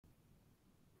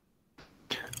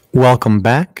Welcome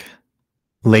back,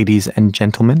 ladies and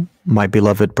gentlemen, my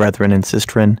beloved brethren and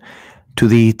sistren, to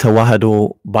the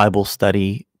Tewahido Bible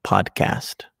Study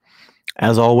podcast.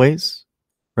 As always,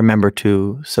 remember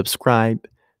to subscribe,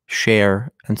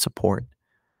 share, and support.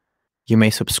 You may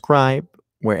subscribe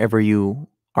wherever you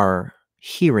are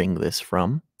hearing this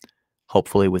from,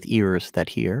 hopefully with ears that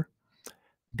hear,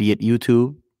 be it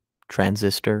YouTube,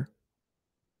 Transistor,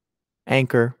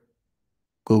 Anchor,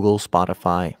 Google,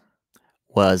 Spotify,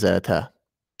 Wazata.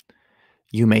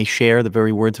 You may share the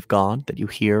very words of God that you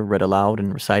hear read aloud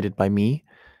and recited by me,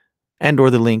 and or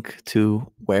the link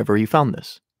to wherever you found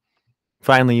this.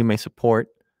 Finally, you may support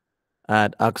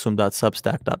at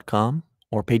aksum.substack.com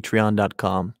or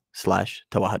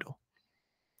patreon.com/Tewahido.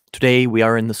 Today we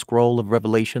are in the scroll of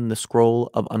Revelation, the scroll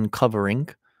of uncovering,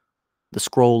 the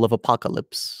scroll of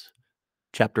Apocalypse,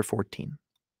 chapter 14,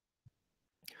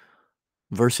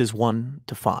 verses 1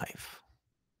 to 5.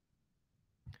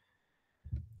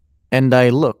 And I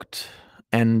looked,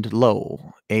 and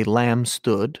lo, a lamb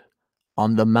stood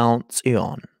on the Mount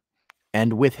Sion,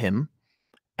 and with him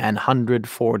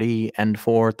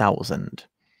 144,000,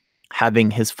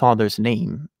 having his father's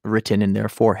name written in their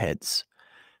foreheads.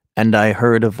 And I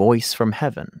heard a voice from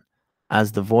heaven,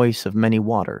 as the voice of many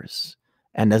waters,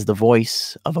 and as the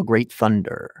voice of a great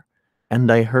thunder.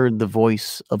 And I heard the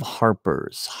voice of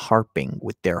harpers harping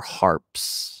with their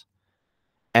harps.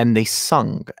 And they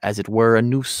sung, as it were, a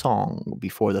new song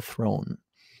before the throne,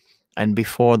 and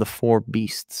before the four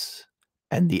beasts,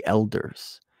 and the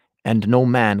elders. And no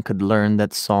man could learn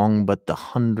that song but the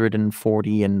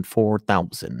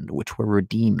 144,000 which were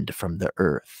redeemed from the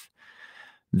earth.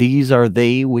 These are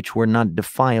they which were not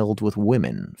defiled with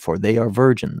women, for they are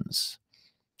virgins.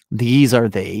 These are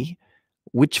they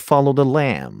which follow the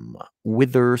Lamb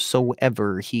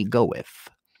whithersoever he goeth.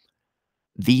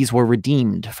 These were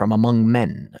redeemed from among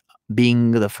men,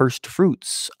 being the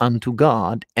firstfruits unto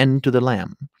God and to the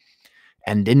Lamb.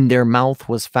 And in their mouth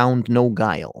was found no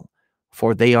guile,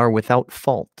 for they are without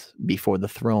fault before the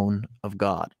throne of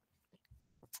God.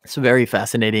 It's a very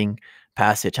fascinating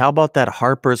passage. How about that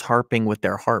harpers harping with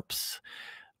their harps?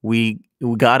 We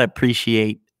got to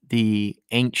appreciate the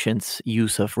ancients'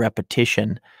 use of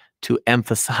repetition to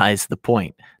emphasize the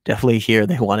point. Definitely here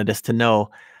they wanted us to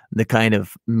know the kind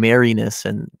of merriness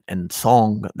and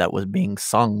song that was being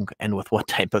sung, and with what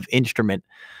type of instrument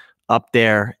up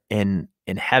there in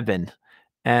heaven.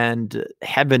 And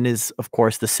heaven is, of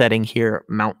course, the setting here,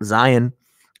 Mount Zion.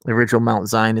 The original Mount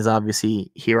Zion is obviously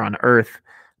here on earth,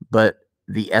 but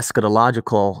the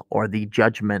eschatological or the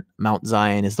judgment Mount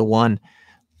Zion is the one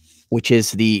which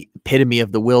is the epitome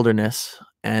of the wilderness,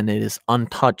 and it is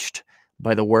untouched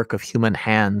by the work of human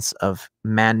hands, of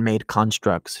man-made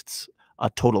constructs. It's a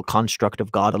total construct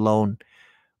of God alone,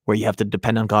 where you have to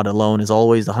depend on God alone, is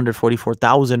always the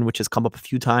 144,000, which has come up a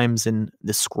few times in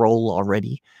this scroll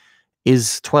already,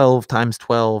 is 12 times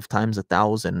 12 times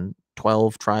 1,000,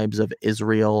 12 tribes of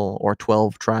Israel, or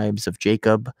 12 tribes of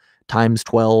Jacob, times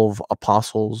 12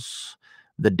 apostles.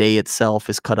 The day itself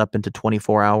is cut up into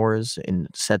 24 hours in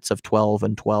sets of 12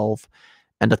 and 12.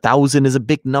 And 1,000 is a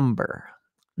big number.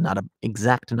 Not an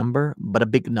exact number, but a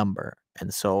big number.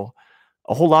 And so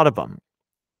a whole lot of them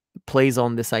plays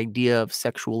on this idea of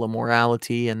sexual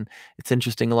immorality. And it's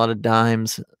interesting, a lot of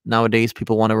times nowadays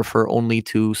people want to refer only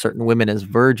to certain women as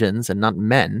virgins and not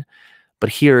men, but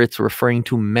here it's referring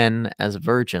to men as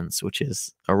virgins, which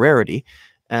is a rarity.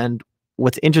 And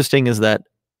what's interesting is that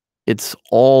it's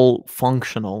all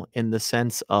functional in the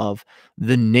sense of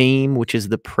the name, which is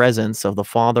the presence of the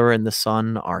Father and the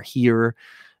Son, are here,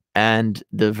 and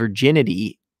the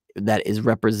virginity that is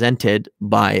represented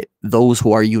by those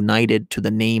who are united to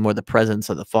the name or the presence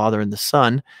of the Father and the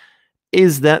Son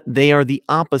is that they are the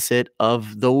opposite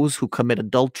of those who commit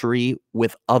adultery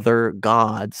with other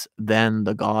gods than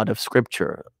the God of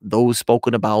Scripture, those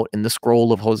spoken about in the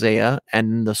scroll of Hosea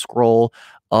and the scroll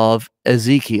of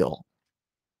Ezekiel.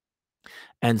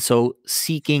 And so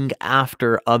seeking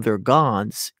after other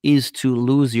gods is to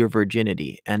lose your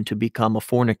virginity and to become a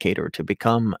fornicator, to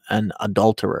become an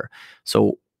adulterer.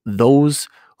 So those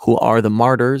who are the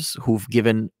martyrs, who've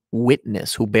given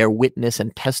witness, who bear witness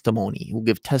and testimony, who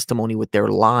give testimony with their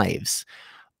lives,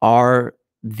 are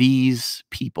these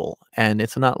people. And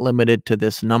it's not limited to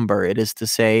this number. It is to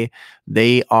say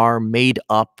they are made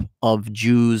up of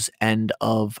Jews and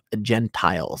of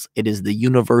Gentiles. It is the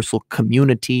universal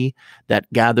community that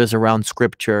gathers around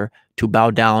Scripture to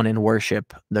bow down and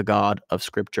worship the God of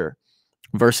Scripture.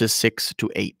 Verses 6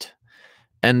 to 8.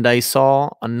 And I saw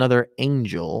another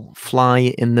angel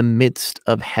fly in the midst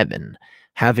of heaven,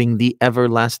 having the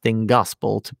everlasting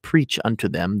gospel to preach unto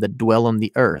them that dwell on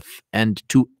the earth, and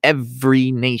to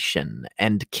every nation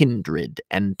and kindred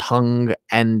and tongue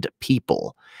and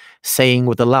people, saying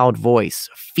with a loud voice,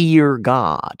 Fear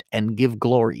God and give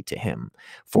glory to him,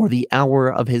 for the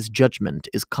hour of his judgment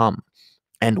is come,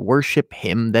 and worship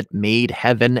him that made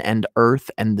heaven and earth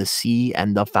and the sea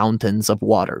and the fountains of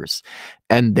waters.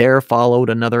 And there followed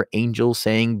another angel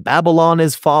saying, Babylon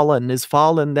is fallen,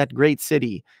 that great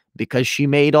city, because she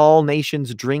made all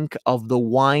nations drink of the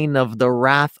wine of the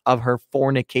wrath of her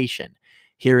fornication.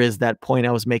 Here is that point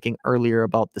I was making earlier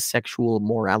about the sexual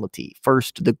morality.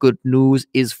 First, the good news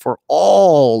is for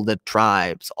all the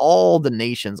tribes, all the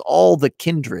nations, all the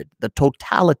kindred, the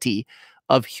totality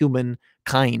of human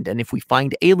kind. And if we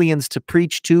find aliens to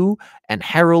preach to and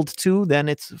herald to, then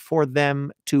it's for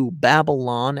them to.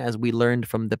 Babylon, as we learned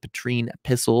from the Petrine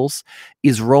epistles,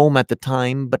 is Rome at the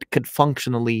time, but could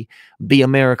functionally be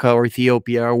America or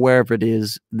Ethiopia or wherever it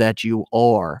is that you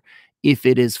are, if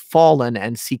it is fallen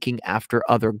and seeking after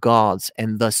other gods,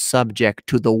 and thus subject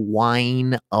to the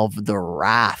wine of the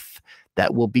wrath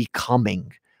that will be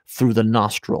coming through the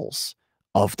nostrils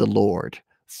of the Lord,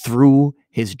 through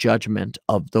his judgment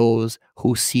of those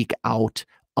who seek out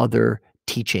other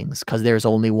teachings, because there's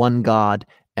only one God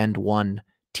and one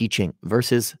teaching.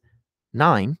 Verses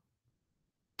 9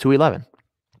 to 11.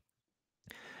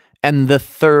 And the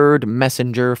third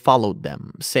messenger followed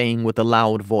them, saying with a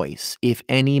loud voice, If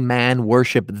any man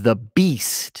worship the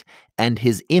beast and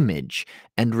his image,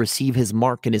 and receive his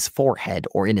mark in his forehead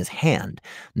or in his hand,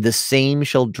 the same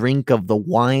shall drink of the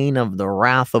wine of the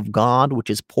wrath of God, which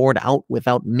is poured out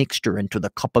without mixture into the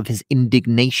cup of his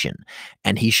indignation,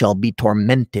 and he shall be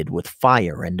tormented with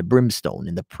fire and brimstone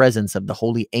in the presence of the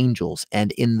holy angels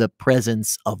and in the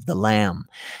presence of the Lamb.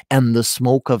 And the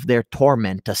smoke of their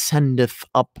torment ascendeth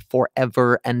up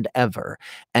forever and ever,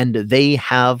 and they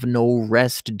have no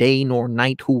rest day nor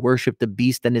night who worship the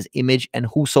beast and his image, and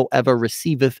whosoever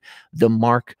receiveth the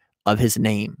mark of his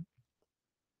name.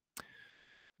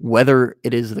 Whether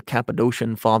it is the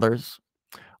Cappadocian fathers,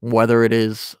 whether it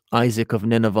is Isaac of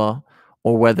Nineveh,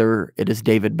 or whether it is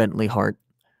David Bentley Hart,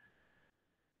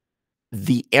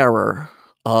 the error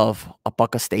of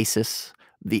apocastasis,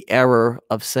 the error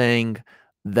of saying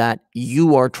that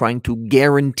you are trying to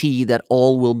guarantee that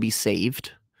all will be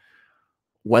saved,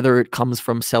 whether it comes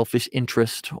from selfish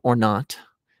interest or not,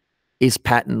 is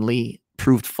patently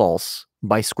proved false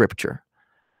by Scripture.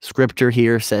 Scripture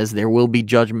here says there will be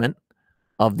judgment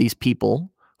of these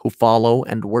people who follow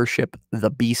and worship the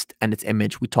beast and its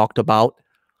image. We talked about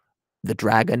the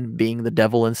dragon being the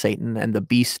devil and Satan, and the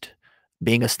beast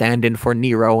being a stand-in for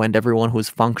Nero and everyone who's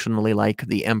functionally like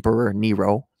the Emperor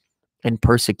Nero, and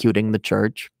persecuting the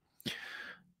church,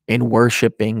 in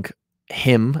worshiping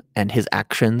him and his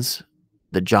actions,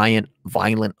 the giant,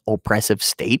 violent, oppressive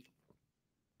state.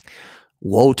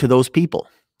 Woe to those people.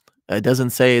 It doesn't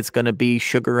say it's going to be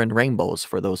sugar and rainbows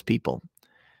for those people.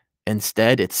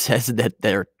 Instead, it says that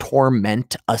their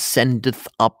torment ascendeth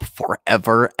up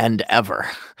forever and ever,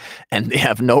 and they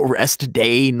have no rest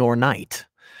day nor night.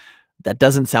 That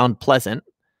doesn't sound pleasant.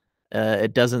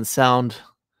 It doesn't sound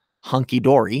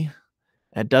hunky-dory.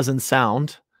 It doesn't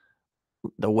sound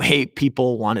the way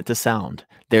people want it to sound.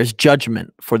 There's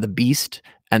judgment for the beast,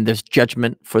 and there's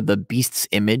judgment for the beast's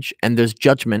image, and there's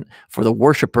judgment for the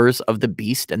worshipers of the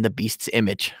beast and the beast's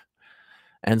image.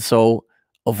 And so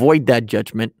avoid that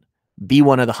judgment. Be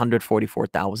one of the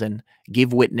 144,000.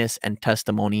 Give witness and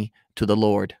testimony to the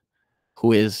Lord,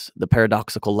 who is the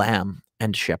paradoxical lamb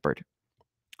and shepherd.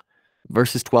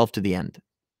 Verses 12 to the end.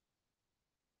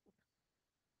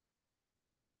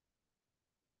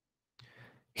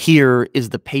 Here is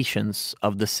the patience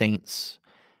of the saints.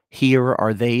 Here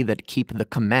are they that keep the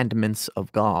commandments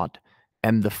of God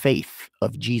and the faith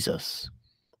of Jesus.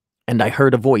 And I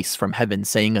heard a voice from heaven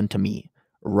saying unto me,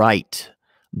 Write,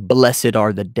 Blessed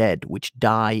are the dead which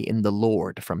die in the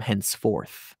Lord from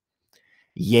henceforth.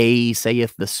 Yea,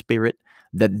 saith the Spirit,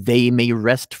 that they may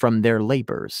rest from their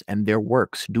labors, and their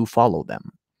works do follow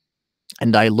them.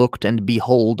 And I looked, and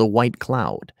behold, a white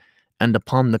cloud, and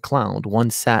upon the cloud one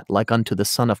sat like unto the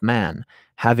Son of Man,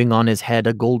 having on his head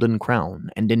a golden crown,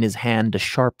 and in his hand a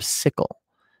sharp sickle.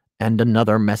 And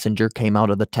another messenger came out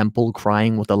of the temple,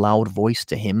 crying with a loud voice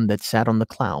to him that sat on the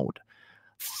cloud,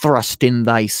 Thrust in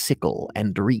thy sickle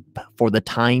and reap, for the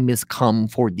time is come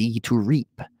for thee to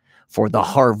reap, for the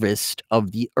harvest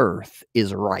of the earth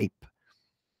is ripe.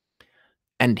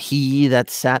 And he that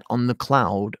sat on the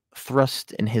cloud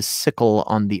thrust in his sickle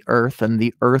on the earth, and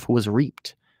the earth was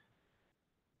reaped.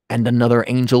 And another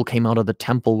angel came out of the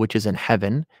temple which is in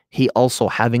heaven, he also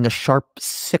having a sharp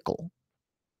sickle.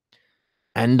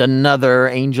 And another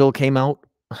angel came out.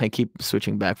 I keep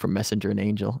switching back from messenger and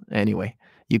angel. Anyway,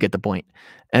 you get the point.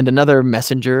 And another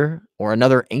messenger or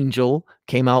another angel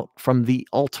came out from the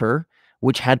altar,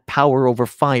 which had power over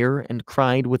fire, and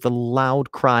cried with a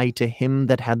loud cry to him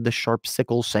that had the sharp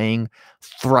sickle, saying,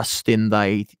 "Thrust in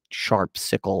thy sharp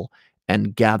sickle,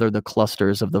 and gather the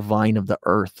clusters of the vine of the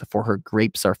earth, for her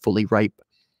grapes are fully ripe."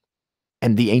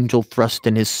 And the angel thrust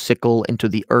in his sickle into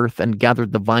the earth, and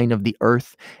gathered the vine of the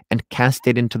earth, and cast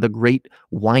it into the great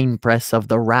winepress of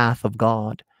the wrath of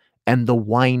God. And the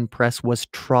winepress was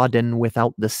trodden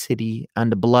without the city,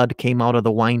 and blood came out of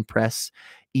the winepress,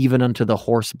 even unto the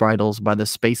horse bridles, by the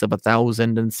space of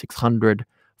 1,600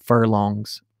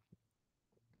 furlongs.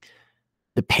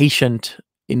 The patient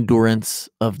endurance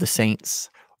of the saints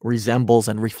resembles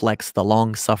and reflects the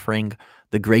long suffering,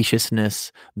 the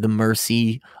graciousness, the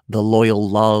mercy, the loyal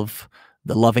love,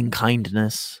 the loving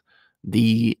kindness,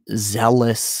 the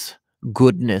zealous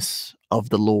goodness of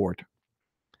the Lord.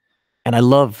 And I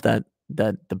love that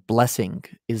the blessing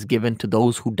is given to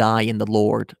those who die in the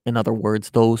Lord. In other words,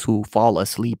 those who fall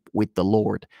asleep with the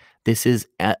Lord. This is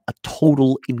a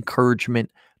total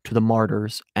encouragement to the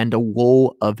martyrs and a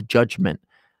woe of judgment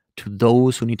to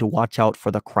those who need to watch out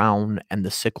for the crown and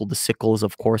the sickle. The sickle is,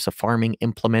 of course, a farming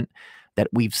implement that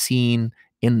we've seen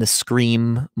in the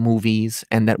Scream movies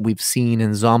and that we've seen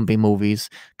in zombie movies,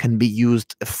 can be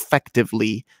used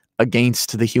effectively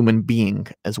against the human being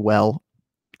as well,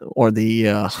 or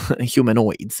the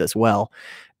humanoids as well.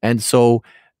 And so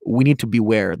we need to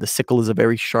beware. The sickle is a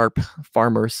very sharp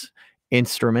farmer's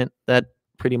instrument that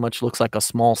pretty much looks like a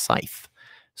small scythe.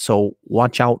 So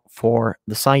watch out for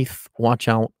the scythe, watch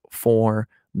out for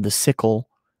the sickle,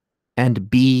 and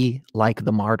be like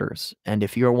the martyrs. And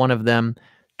if you're one of them,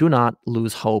 do not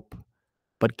lose hope,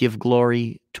 but give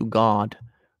glory to God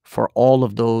for all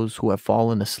of those who have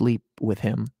fallen asleep with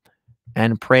him,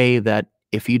 and pray that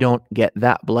if you don't get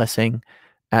that blessing,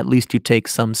 at least you take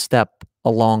some step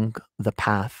along the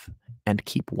path and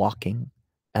keep walking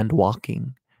and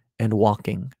walking and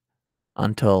walking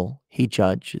until he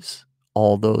judges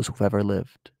all those who've ever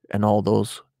lived and all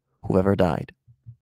those who've ever died.